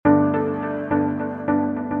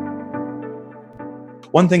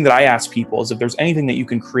one thing that I ask people is if there's anything that you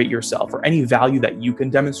can create yourself or any value that you can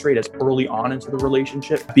demonstrate as early on into the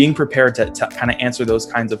relationship, being prepared to kind of answer those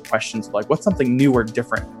kinds of questions, like what's something new or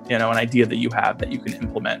different, an idea that you have that you can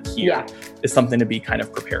implement here is something to be kind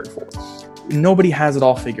of prepared for. Nobody has it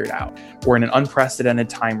all figured out. We're in an unprecedented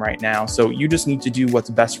time right now. So you just need to do what's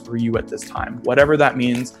best for you at this time. Whatever that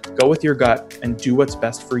means, go with your gut and do what's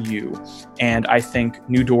best for you. And I think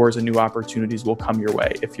new doors and new opportunities will come your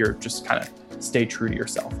way if you're just kind of stay true to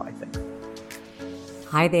yourself, I think.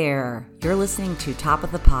 Hi there. You're listening to Top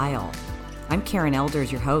of the Pile. I'm Karen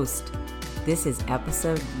Elders, your host. This is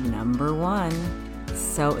episode number 1.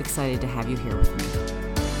 So excited to have you here with me.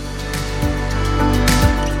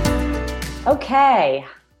 Okay.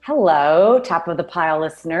 Hello, Top of the Pile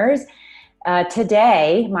listeners.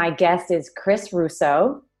 Today, my guest is Chris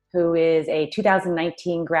Russo, who is a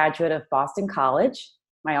 2019 graduate of Boston College,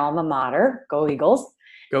 my alma mater. Go Eagles.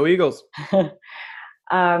 Go Eagles.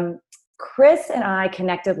 Chris and I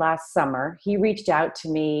connected last summer. He reached out to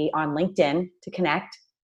me on LinkedIn to connect.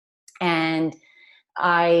 And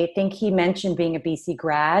I think he mentioned being a BC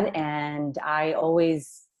grad, and I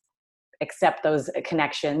always accept those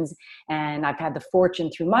connections. And I've had the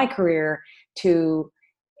fortune through my career to,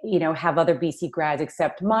 have other BC grads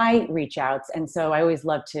accept my reach outs. And so I always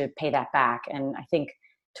love to pay that back. And I think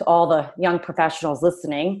to all the young professionals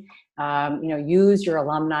listening, use your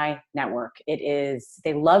alumni network. They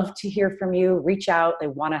love to hear from you, reach out, they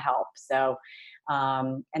want to help. So,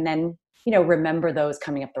 and then, remember those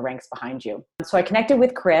coming up the ranks behind you. So I connected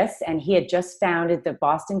with Chris, and he had just founded the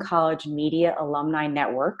Boston College Media Alumni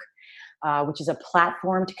Network, which is a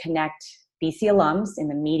platform to connect BC alums in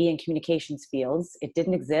the media and communications fields. It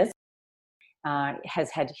didn't exist. It has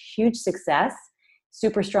had huge success,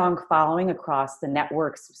 super strong following across the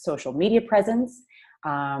network's social media presence.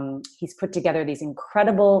 He's put together these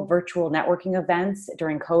incredible virtual networking events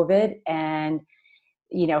during COVID and,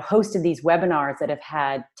 hosted these webinars that have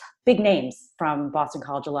had big names from Boston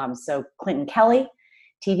College alums. So Clinton Kelly,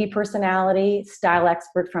 TV personality, style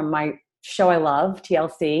expert from my show I love,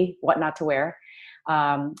 TLC, What Not to Wear.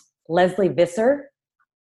 Leslie Visser,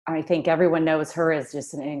 I think everyone knows her as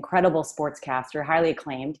just an incredible sportscaster, highly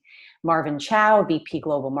acclaimed. Marvin Chow, VP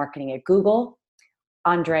Global Marketing at Google.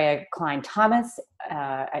 Andrea Klein-Thomas,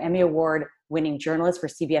 an Emmy Award winning journalist for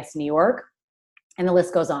CBS New York. And the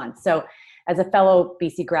list goes on. So as a fellow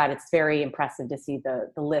BC grad, it's very impressive to see the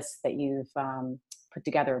list that you've put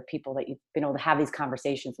together of people that you've been able to have these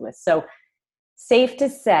conversations with. So safe to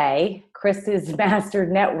say, Chris has mastered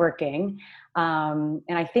networking. And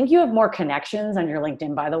I think you have more connections on your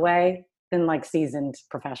LinkedIn, by the way, than like seasoned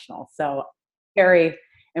professionals. So very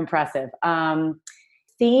impressive.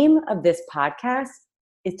 Theme of this podcast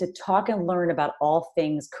is to talk and learn about all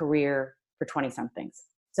things career for 20-somethings.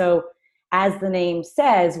 So as the name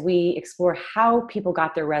says, we explore how people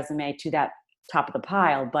got their resume to that top of the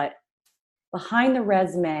pile, but behind the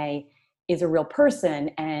resume is a real person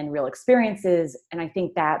and real experiences. And I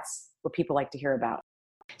think that's what people like to hear about.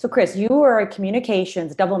 So Chris, you are a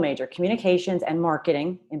communications, double major, communications and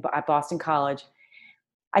marketing at Boston College.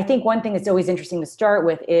 I think one thing that's always interesting to start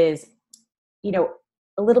with is,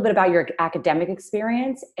 a little bit about your academic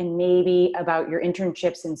experience and maybe about your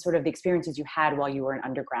internships and sort of the experiences you had while you were an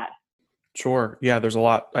undergrad. Sure. Yeah, there's a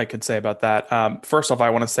lot I could say about that. First off, I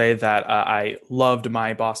want to say that I loved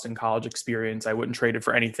my Boston College experience. I wouldn't trade it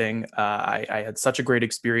for anything. I had such a great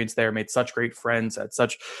experience there, made such great friends, had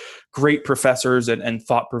such great professors and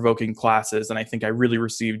thought-provoking classes. And I think I really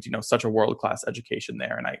received, such a world-class education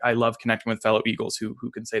there. And I love connecting with fellow Eagles who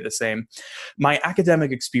can say the same. My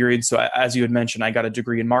academic experience, so as you had mentioned, I got a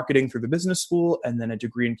degree in marketing through the business school and then a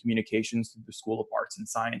degree in communications through the School of Arts and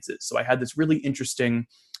Sciences. So I had this really interesting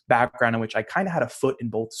background in which I kind of had a foot in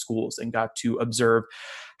both schools and got to observe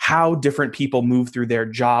how different people move through their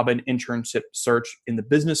job and internship search in the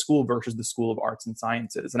business school versus the School of Arts and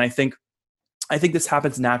Sciences. And I think this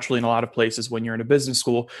happens naturally in a lot of places when you're in a business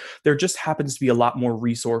school. There just happens to be a lot more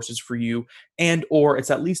resources for you, and or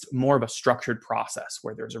it's at least more of a structured process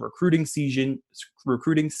where there's a recruiting season.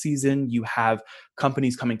 You have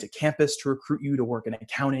companies coming to campus to recruit you to work in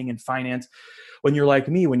accounting and finance. When you're like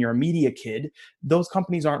me, when you're a media kid, those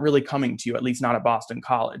companies aren't really coming to you, at least not at Boston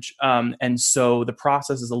College. And so the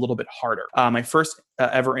process is a little bit harder. My first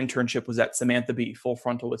ever internship was at Samantha Bee, Full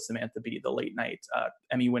Frontal with Samantha Bee, the late night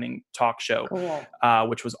Emmy-winning talk show, cool.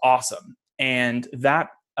 Which was awesome. And that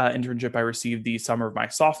internship I received the summer of my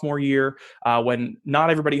sophomore year, when not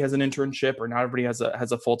everybody has an internship or not everybody has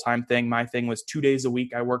a full-time thing. My thing was 2 days a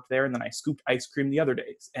week I worked there, and then I scooped ice cream the other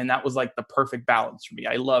days. And that was like the perfect balance for me.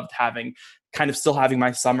 I loved having kind of still having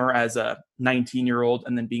my summer as a 19-year-old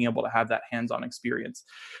and then being able to have that hands-on experience.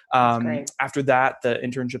 That's great. After that, the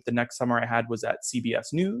internship the next summer I had was at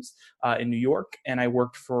CBS News in New York, and I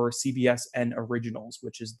worked for CBSN Originals,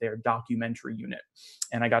 which is their documentary unit.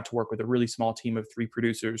 And I got to work with a really small team of 3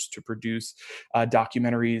 producers to produce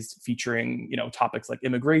documentaries featuring, topics like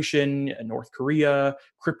immigration, North Korea,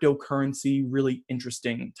 cryptocurrency, really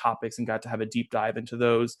interesting topics, and got to have a deep dive into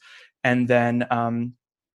those. And then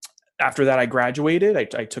after that, I graduated.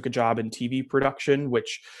 I took a job in TV production,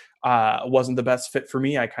 which wasn't the best fit for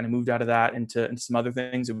me. I kind of moved out of that into some other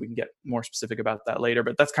things, and we can get more specific about that later.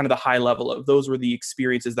 But that's kind of the high level of those were the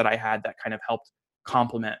experiences that I had that kind of helped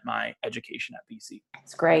complement my education at BC.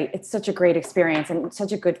 It's great. It's such a great experience and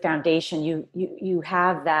such a good foundation. You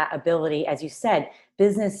have that ability, as you said.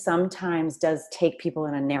 Business sometimes does take people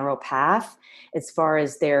in a narrow path as far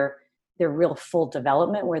as their real full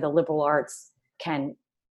development, where the liberal arts can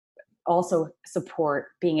also support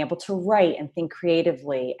being able to write and think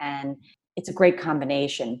creatively. And it's a great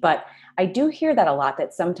combination. But I do hear that a lot,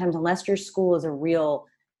 that sometimes unless your school is a real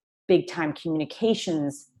big time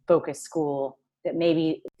communications focused school, that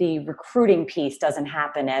maybe the recruiting piece doesn't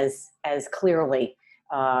happen as clearly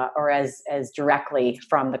or as directly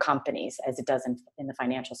from the companies as it does in the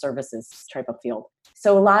financial services type of field.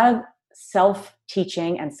 So a lot of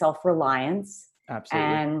self-teaching and self-reliance. Absolutely.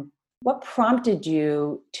 And what prompted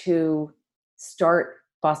you to start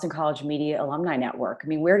Boston College Media Alumni Network? I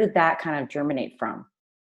mean, where did that kind of germinate from?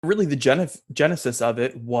 Really, the genesis of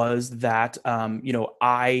it was that,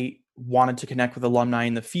 I wanted to connect with alumni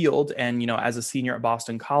in the field. And, as a senior at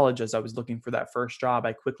Boston College, as I was looking for that first job,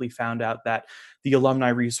 I quickly found out that the alumni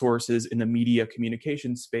resources in the media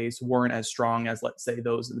communication space weren't as strong as, let's say,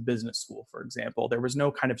 those in the business school, for example. There was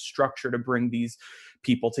no kind of structure to bring these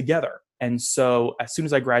people together. And so as soon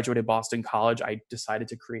as I graduated Boston College, I decided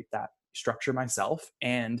to create that structure myself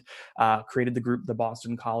and created the group, the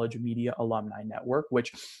Boston College Media Alumni Network,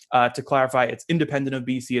 which to clarify, it's independent of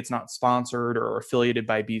BC. It's not sponsored or affiliated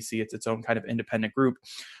by BC. It's its own kind of independent group,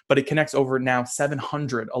 but it connects over now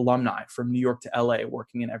 700 alumni from New York to LA,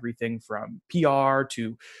 working in everything from PR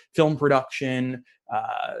to film production,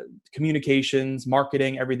 communications,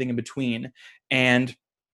 marketing, everything in between. And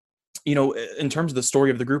in terms of the story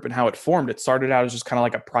of the group and how it formed, it started out as just kind of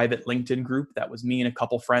like a private LinkedIn group that was me and a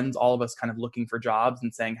couple friends, all of us kind of looking for jobs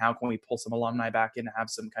and saying, how can we pull some alumni back in to have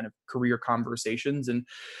some kind of career conversations, and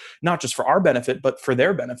not just for our benefit, but for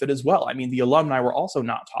their benefit as well. I mean, the alumni were also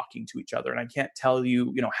not talking to each other. And I can't tell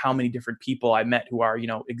you, how many different people I met who are,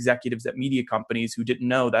 executives at media companies who didn't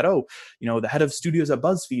know that, the head of studios at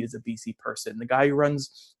BuzzFeed is a BC person. The guy who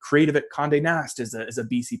runs creative at Condé Nast is a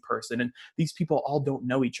BC person. And these people all don't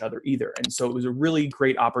know each other either. And so it was a really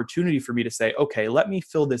great opportunity for me to say, okay, let me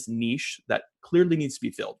fill this niche that clearly needs to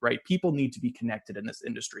be filled, right? People need to be connected in this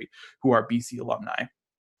industry who are BC alumni,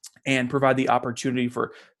 and provide the opportunity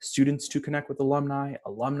for students to connect with alumni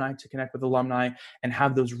to connect with alumni, and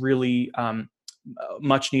have those really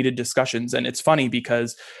much needed discussions. And it's funny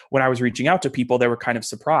because when I was reaching out to people, they were kind of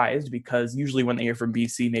surprised, because usually when they hear from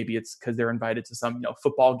BC, maybe it's because they're invited to some,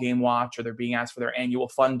 football game watch, or they're being asked for their annual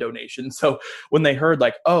fund donation. So when they heard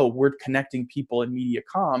like, oh, we're connecting people in media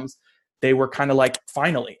comms, they were kind of like,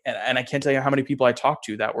 finally. And I can't tell you how many people I talked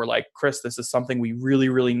to that were like, Chris, this is something we really,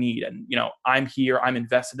 really need. And, I'm here, I'm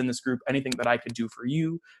invested in this group. Anything that I could do for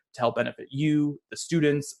you to help benefit you, the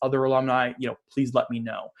students, other alumni, please let me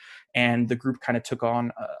know. And the group kind of took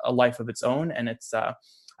on a life of its own. And it's,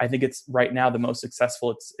 I think it's right now the most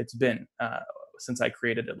successful it's been since I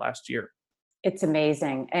created it last year. It's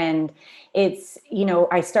amazing. And it's,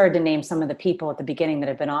 I started to name some of the people at the beginning that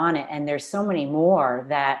have been on it, and there's so many more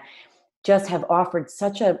that just have offered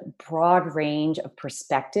such a broad range of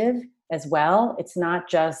perspective as well. It's not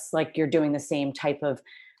just like you're doing the same type of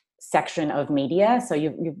section of media. So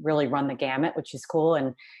you've really run the gamut, which is cool.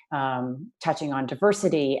 And touching on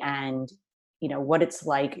diversity and, what it's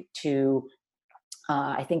like to,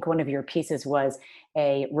 I think one of your pieces was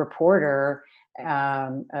a reporter,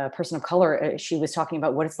 a person of color. She was talking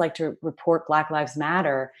about what it's like to report Black Lives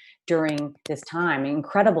Matter during this time.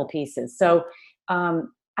 Incredible pieces. So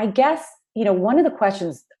I guess, one of the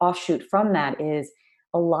questions offshoot from that is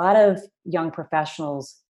a lot of young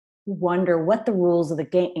professionals wonder what the rules of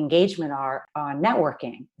the engagement are on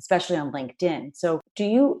networking, especially on LinkedIn. So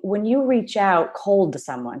when you reach out cold to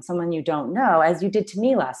someone you don't know, as you did to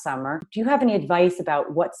me last summer, do you have any advice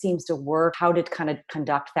about what seems to work, how to kind of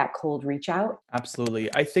conduct that cold reach out?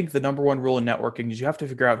 Absolutely. I think the number one rule in networking is you have to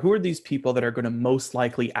figure out who are these people that are going to most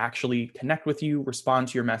likely actually connect with you, respond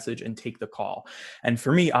to your message, and take the call. And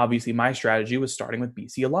for me, obviously, my strategy was starting with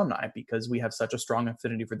BC alumni because we have such a strong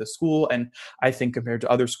affinity for the school. And I think compared to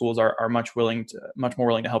other schools are much more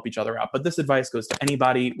willing to help each other out. But this advice goes to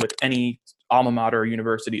anybody with any alma mater or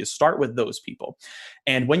university is start with those people.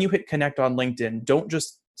 And when you hit connect on LinkedIn, don't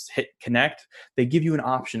just hit connect. They give you an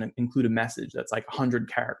option to include a message that's like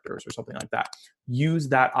 100 characters or something like that. Use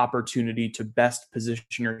that opportunity to best position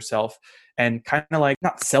yourself and kind of like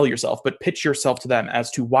not sell yourself, but pitch yourself to them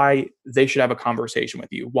as to why they should have a conversation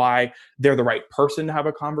with you, why they're the right person to have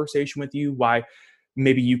a conversation with you, why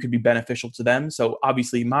maybe you could be beneficial to them. So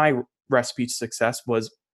obviously my recipe to success was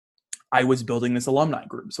I was building this alumni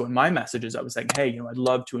group. So in my messages, I was saying, hey, I'd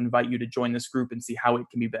love to invite you to join this group and see how it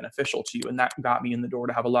can be beneficial to you. And that got me in the door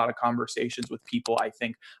to have a lot of conversations with people I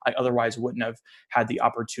think I otherwise wouldn't have had the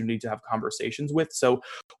opportunity to have conversations with. So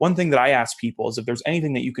one thing that I ask people is if there's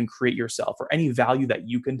anything that you can create yourself or any value that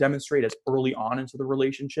you can demonstrate as early on into the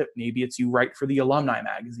relationship, maybe it's you write for the alumni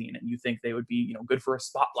magazine and you think they would be, good for a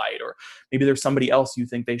spotlight, or maybe there's somebody else you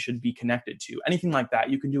think they should be connected to. Anything like that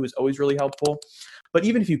you can do is always really helpful. But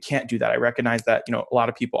even if you can't do that, I recognize that, a lot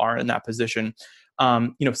of people aren't in that position.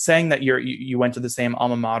 Saying that you went to the same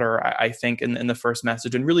alma mater, I think in the first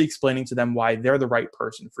message, and really explaining to them why they're the right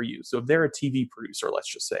person for you. So if they're a TV producer,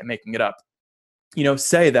 let's just say, making it up,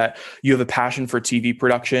 say that you have a passion for TV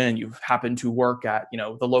production and you've happened to work at,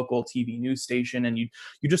 the local TV news station, and you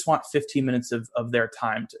just want 15 minutes of their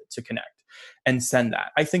time to connect and send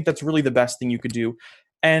that. I think that's really the best thing you could do.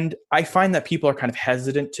 And I find that people are kind of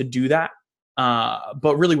hesitant to do that.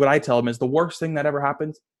 But really what I tell them is the worst thing that ever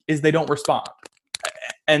happens is they don't respond.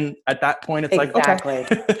 And at that point, it's exactly.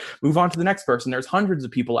 Like, okay, move on to the next person. There's hundreds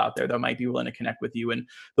of people out there that might be willing to connect with you. And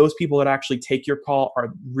those people that actually take your call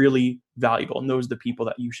are really valuable. And those are the people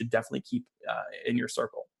that you should definitely keep in your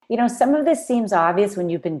circle. Some of this seems obvious when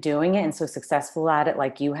you've been doing it and so successful at it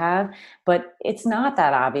like you have, but it's not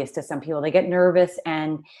that obvious to some people. They get nervous.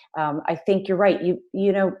 And I think you're right.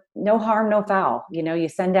 No harm, no foul. You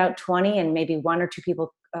send out 20 and maybe one or two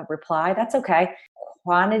people reply. That's okay.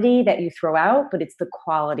 Quantity that you throw out, but it's the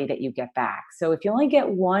quality that you get back. So if you only get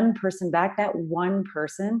one person back, that one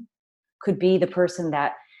person could be the person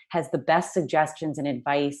that has the best suggestions and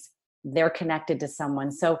advice. They're connected to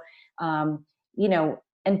someone. So,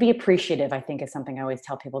 and be appreciative, I think, is something I always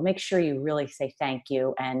tell people. Make sure you really say thank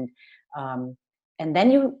you. And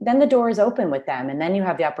then the door is open with them. And then you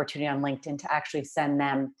have the opportunity on LinkedIn to actually send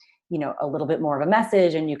them, a little bit more of a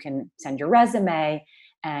message, and you can send your resume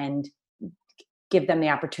and give them the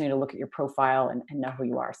opportunity to look at your profile and know who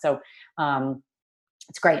you are. So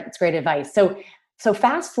it's great. It's great advice. So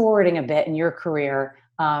fast forwarding a bit in your career,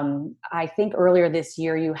 I think earlier this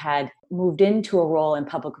year you had moved into a role in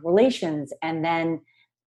public relations, and then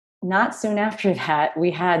not soon after that,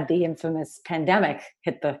 we had the infamous pandemic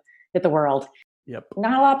hit the world. Yep.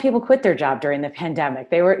 Not a lot of people quit their job during the pandemic.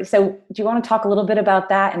 So do you want to talk a little bit about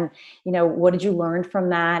that? And, what did you learn from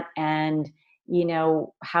that? And,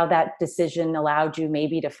 how that decision allowed you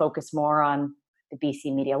maybe to focus more on the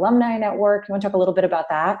BC Media Alumni Network. You want to talk a little bit about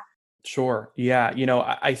that? Sure. Yeah.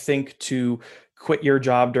 I think to quit your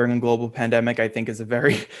job during a global pandemic, I think is a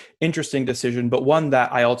very interesting decision, but one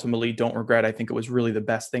that I ultimately don't regret. I think it was really the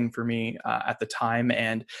best thing for me at the time.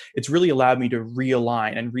 And it's really allowed me to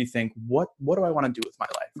realign and rethink what do I want to do with my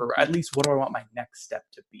life, or at least what do I want my next step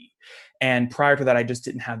to be? And prior to that, I just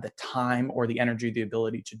didn't have the time or the energy, the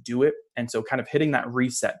ability to do it. And so kind of hitting that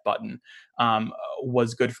reset button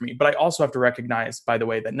was good for me. But I also have to recognize, by the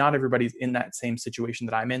way, that not everybody's in that same situation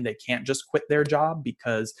that I'm in. They can't just quit their job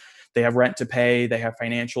because they have rent to pay, they have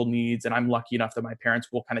financial needs. And I'm lucky enough that my parents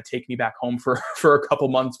will kind of take me back home for a couple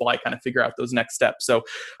months while I kind of figure out those next steps. So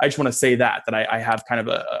I just want to say that I have kind of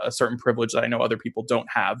a certain privilege that I know other people don't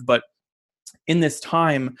have. But in this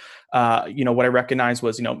time, what I recognized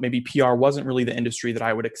was, maybe PR wasn't really the industry that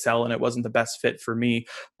I would excel in. It wasn't the best fit for me,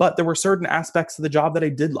 but there were certain aspects of the job that I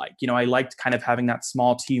did like. I liked kind of having that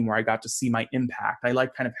small team where I got to see my impact. I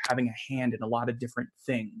liked kind of having a hand in a lot of different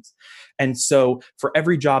things. And so for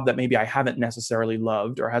every job that maybe I haven't necessarily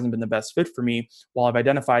loved or hasn't been the best fit for me, while I've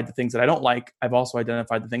identified the things that I don't like, I've also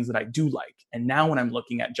identified the things that I do like. And now when I'm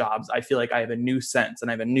looking at jobs, I feel like I have a new sense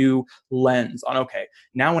and I have a new lens on, okay,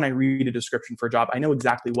 now when I read a description description for a job, I know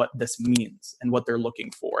exactly what this means and what they're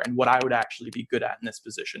looking for and what I would actually be good at in this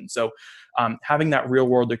position. So having that real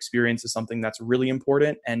world experience is something that's really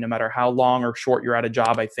important. And no matter how long or short you're at a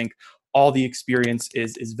job, I think all the experience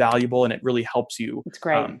is valuable, and it really helps you It's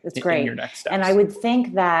great. It's in great. your next steps. And I would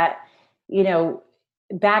think that, you know,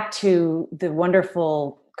 back to the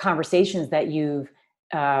wonderful conversations that you've,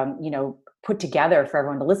 put together for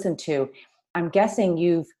everyone to listen to, I'm guessing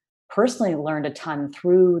you've personally learned a ton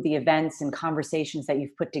through the events and conversations that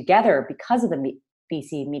you've put together because of the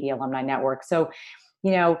BC Media Alumni Network. So,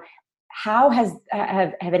 you know, how have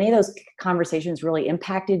any of those conversations really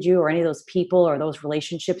impacted you, or any of those people or those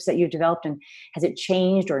relationships that you've developed, and has it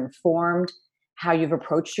changed or informed how you've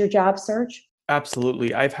approached your job search?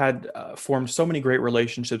 Absolutely. I've had formed so many great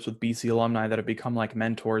relationships with BC alumni that have become like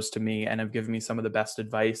mentors to me and have given me some of the best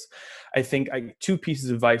advice. I think two pieces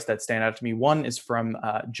of advice that stand out to me. One is from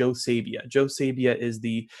Joe Sabia. Joe Sabia is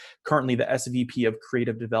currently the SVP of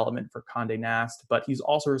Creative Development for Condé Nast, but he's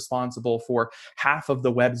also responsible for half of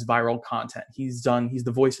the web's viral content. He's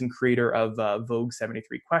the voice and creator of Vogue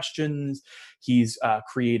 73 Questions. He's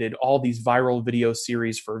created all these viral video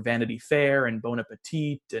series for Vanity Fair and Bon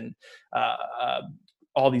Appetit and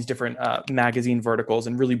all these different magazine verticals,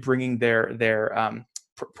 and really bringing their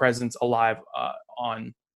presence alive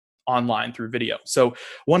online through video. So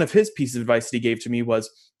one of his pieces of advice that he gave to me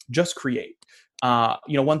was just create.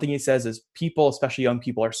 One thing he says is people, especially young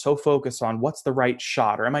people, are so focused on what's the right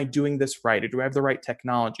shot, or am I doing this right, or do I have the right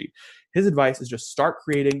technology? His advice is just start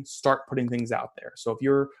creating, start putting things out there. So if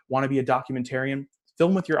you want to be a documentarian,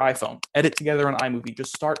 film with your iPhone, edit together on iMovie,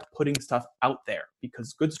 just start putting stuff out there,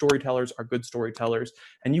 because good storytellers are good storytellers,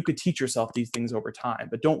 and you could teach yourself these things over time,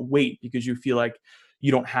 but don't wait because you feel like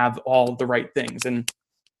you don't have all the right things. And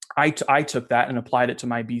I took that and applied it to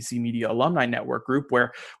my BC Media Alumni Network group,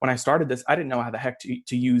 where when I started this, I didn't know how the heck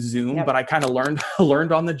to use Zoom, Yep. but I kind of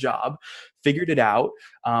learned on the job, figured it out.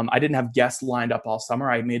 I didn't have guests lined up all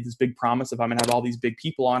summer. I made this big promise of I'm going to have all these big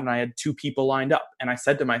people on, and I had 2 people lined up. And I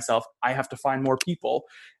said to myself, I have to find more people.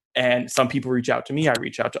 And some people reach out to me, I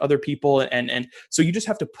reach out to other people. And so you just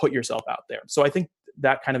have to put yourself out there. So I think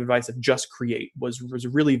that kind of advice of just create was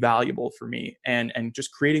really valuable for me, and just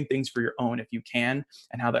creating things for your own if you can,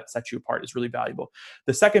 and how that sets you apart is really valuable.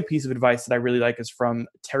 The second piece of advice that I really like is from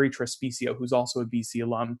Terry Trespicio, who's also a BC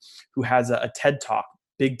alum, who has a TED Talk,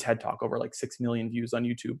 big TED Talk, over like 6 million views on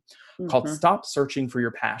YouTube, called Stop Searching for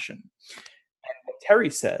Your Passion. And what Terry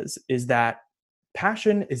says is that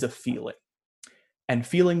passion is a feeling, and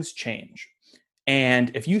feelings change.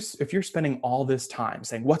 And if you're spending all this time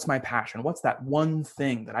saying, what's my passion? What's that one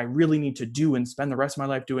thing that I really need to do and spend the rest of my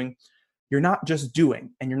life doing? You're not just doing,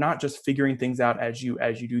 and you're not just figuring things out as you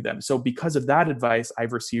do them. So because of that advice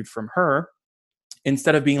I've received from her,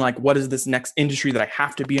 instead of being like, what is this next industry that I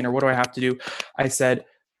have to be in, or what do I have to do? I said,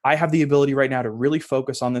 I have the ability right now to really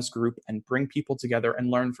focus on this group and bring people together and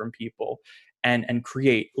learn from people and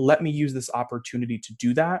create. Let me use this opportunity to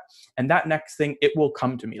do that. And that next thing, it will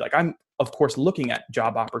come to me. Like, I'm, of course, looking at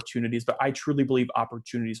job opportunities, but I truly believe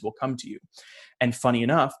opportunities will come to you. And funny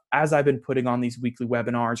enough, as I've been putting on these weekly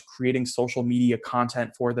webinars, creating social media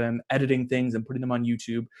content for them, editing things and putting them on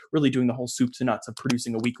YouTube, really doing the whole soup to nuts of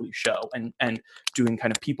producing a weekly show and doing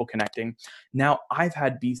kind of people connecting. Now I've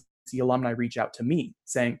had BC alumni reach out to me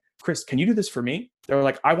saying, Chris, can you do this for me? They're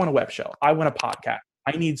like, I want a web show. I want a podcast.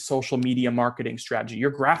 I need social media marketing strategy.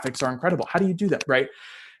 Your graphics are incredible. How do you do that? Right.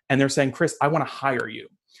 And they're saying, Chris, I want to hire you.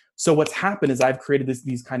 So what's happened is I've created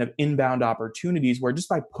these kind of inbound opportunities where just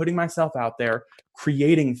by putting myself out there,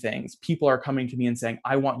 creating things, people are coming to me and saying,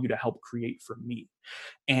 I want you to help create for me.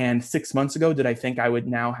 And 6 months ago, did I think I would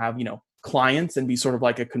now have, clients and be sort of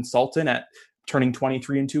like a consultant at turning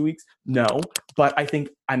 23 in 2 weeks? No, but I think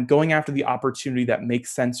I'm going after the opportunity that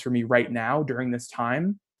makes sense for me right now during this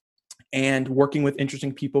time, and working with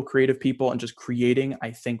interesting people, creative people, and just creating,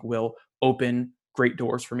 I think will open great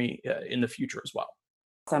doors for me in the future as well.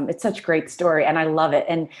 It's such a great story, and I love it.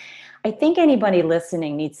 And I think anybody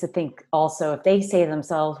listening needs to think also, if they say to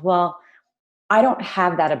themselves, well, I don't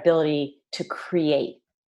have that ability to create.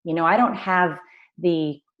 I don't have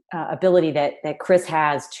the ability that Chris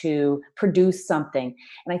has to produce something.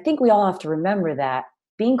 And I think we all have to remember that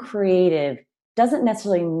being creative doesn't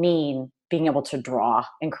necessarily mean being able to draw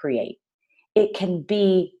and create. It can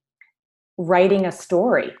be writing a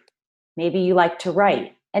story. Maybe you like to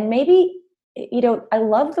write, and maybe I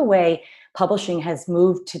love the way publishing has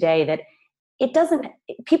moved today, that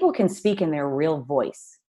people can speak in their real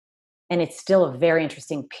voice, and it's still a very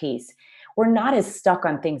interesting piece. We're not as stuck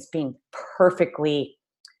on things being perfectly,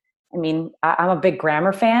 I'm a big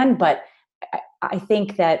grammar fan, but I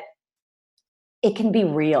think that it can be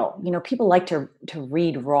real. People like to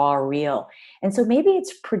read raw, real. And so maybe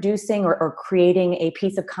it's producing or creating a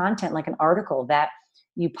piece of content like an article that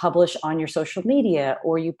you publish on your social media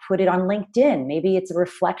or you put it on LinkedIn. Maybe it's a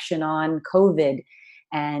reflection on COVID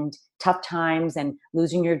and tough times and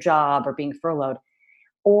losing your job or being furloughed.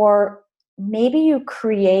 Or maybe you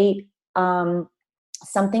create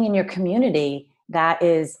something in your community that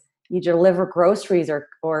is, you deliver groceries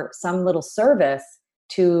or some little service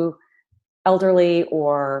to elderly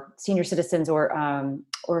or senior citizens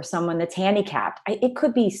or someone that's handicapped. It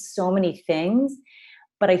could be so many things,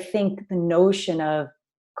 but I think the notion of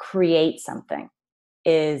create something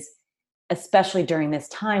is, especially during this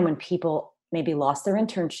time when people maybe lost their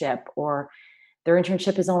internship or their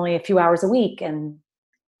internship is only a few hours a week, and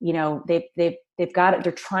they've got it.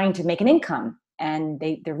 They're trying to make an income, and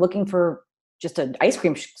they're looking for just an ice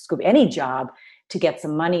cream scoop, any job to get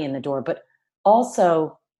some money in the door, but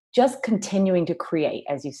also just continuing to create,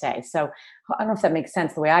 as you say. So I don't know if that makes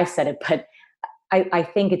sense the way I said it, but I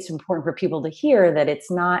think it's important for people to hear that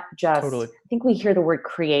it's not just, Totally. I think we hear the word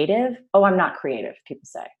creative. Oh, I'm not creative, people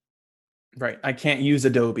say. Right. I can't use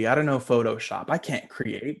Adobe. I don't know Photoshop. I can't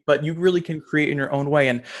create, but you really can create in your own way.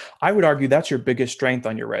 And I would argue that's your biggest strength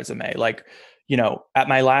on your resume. Like, at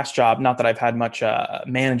my last job, not that I've had much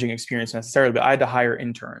managing experience necessarily, but I had to hire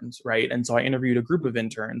interns, right? And so I interviewed a group of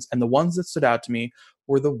interns, and the ones that stood out to me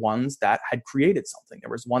were the ones that had created something. There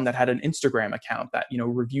was one that had an Instagram account that,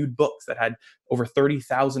 reviewed books, that had over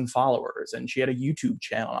 30,000 followers, and she had a YouTube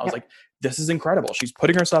channel. I was like, this is incredible. She's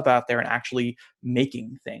putting herself out there and actually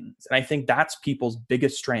making things. And I think that's people's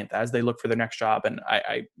biggest strength as they look for their next job. And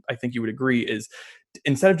I think you would agree, is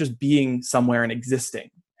instead of just being somewhere and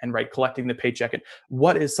existing and collecting the paycheck, and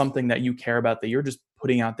what is something that you care about that you're just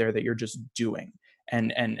putting out there, that you're just doing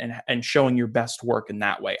and showing your best work in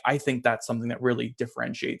that way. I think that's something that really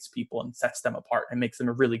differentiates people and sets them apart and makes them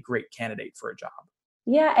a really great candidate for a job.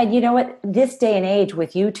 Yeah. And you know what, this day and age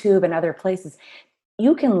with YouTube and other places,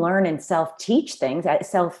 you can learn and self-teach things,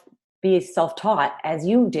 be self-taught, as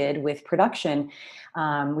you did with production.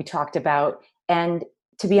 We talked about, and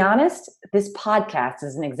to be honest, this podcast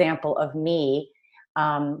is an example of me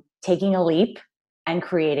taking a leap and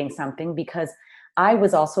creating something, because I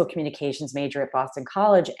was also a communications major at Boston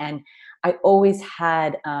College, and I always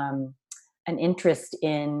had an interest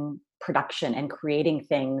in production and creating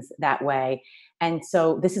things that way. And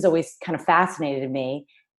so this has always kind of fascinated me.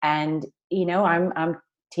 And I'm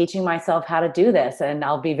teaching myself how to do this, and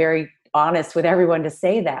I'll be very honest with everyone to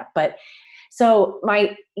say that. But so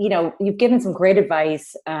you've given some great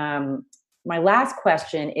advice. My last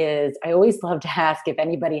question is, I always love to ask if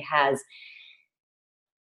anybody has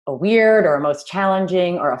a weird or a most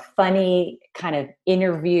challenging or a funny kind of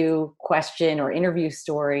interview question or interview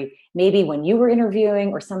story, maybe when you were interviewing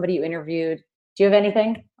or somebody you interviewed. Do you have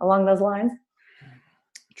anything along those lines?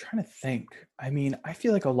 I'm trying to think. I mean, I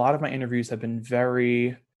feel like a lot of my interviews have been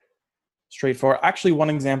very straightforward. Actually, one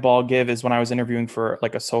example I'll give is when I was interviewing for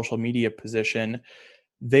a social media position.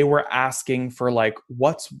 They were asking for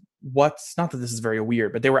what's not that this is very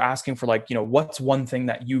weird, but they were asking for what's one thing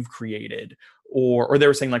that you've created, or they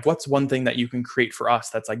were saying what's one thing that you can create for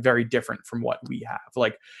us that's very different from what we have.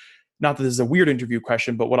 Not that this is a weird interview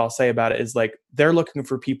question, but what I'll say about it is they're looking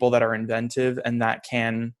for people that are inventive and that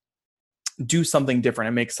can do something different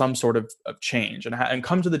and make some sort of change and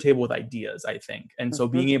come to the table with ideas, I think. And so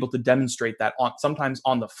being able to demonstrate that sometimes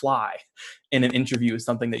on the fly in an interview is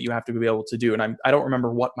something that you have to be able to do. And I don't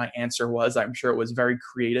remember what my answer was. I'm sure it was very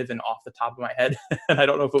creative and off the top of my head. And I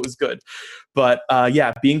don't know if it was good, but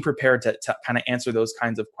being prepared to kind of answer those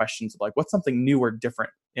kinds of questions of what's something new or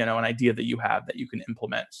different, an idea that you have that you can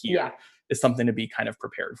implement here is something to be kind of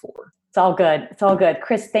prepared for. It's all good. It's all good.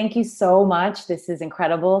 Chris, thank you so much. This is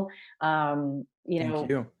incredible. Thank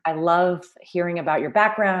you. I love hearing about your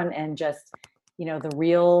background and just, the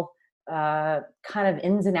real kind of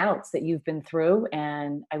ins and outs that you've been through.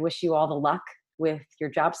 And I wish you all the luck with your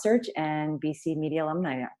job search and BC Media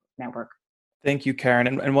Alumni Network. Thank you, Karen.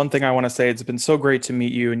 And one thing I want to say, it's been so great to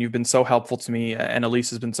meet you, and you've been so helpful to me, and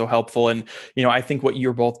Elise has been so helpful. And, I think what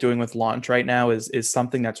you're both doing with Launch right now is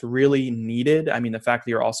something that's really needed. I mean, the fact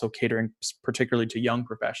that you're also catering particularly to young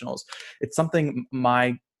professionals, it's something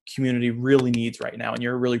my community really needs right now, and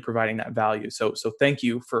you're really providing that value. So thank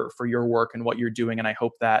you for your work and what you're doing. And I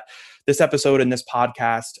hope that this episode and this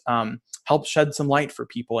podcast helps shed some light for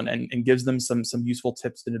people and gives them some useful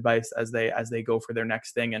tips and advice as they go for their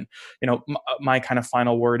next thing. And my kind of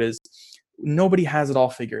final word is, nobody has it all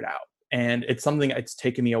figured out. And it's something it's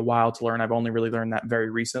taken me a while to learn. I've only really learned that very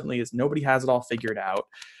recently, is nobody has it all figured out.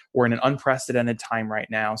 We're in an unprecedented time right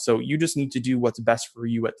now. So you just need to do what's best for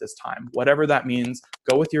you at this time. Whatever that means,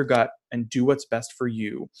 go with your gut and do what's best for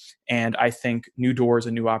you. And I think new doors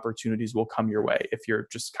and new opportunities will come your way if you're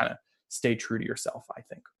just kind of stay true to yourself, I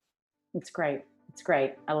think. It's great. It's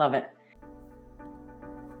great. I love it.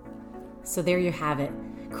 So there you have it.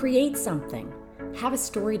 Create something. Have a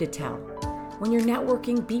story to tell. When you're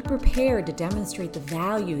networking, be prepared to demonstrate the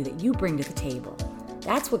value that you bring to the table.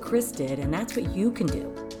 That's what Chris did, and that's what you can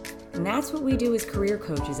do. And that's what we do as career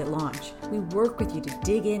coaches at Launch. We work with you to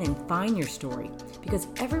dig in and find your story, because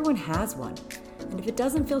everyone has one. And if it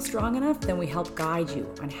doesn't feel strong enough, then we help guide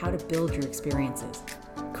you on how to build your experiences.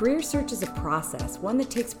 Career search is a process, one that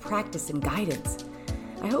takes practice and guidance.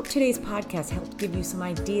 I hope today's podcast helped give you some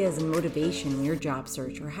ideas and motivation in your job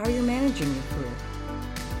search or how you're managing your career.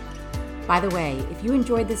 By the way, if you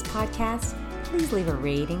enjoyed this podcast, please leave a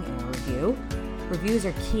rating and a review. Reviews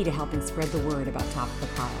are key to helping spread the word about Top of the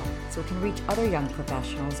Pile, so it can reach other young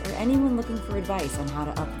professionals or anyone looking for advice on how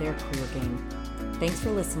to up their career game. Thanks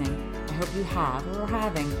for listening. I hope you have or are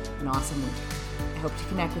having an awesome week. I hope to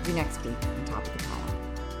connect with you next week on Top of the Pile.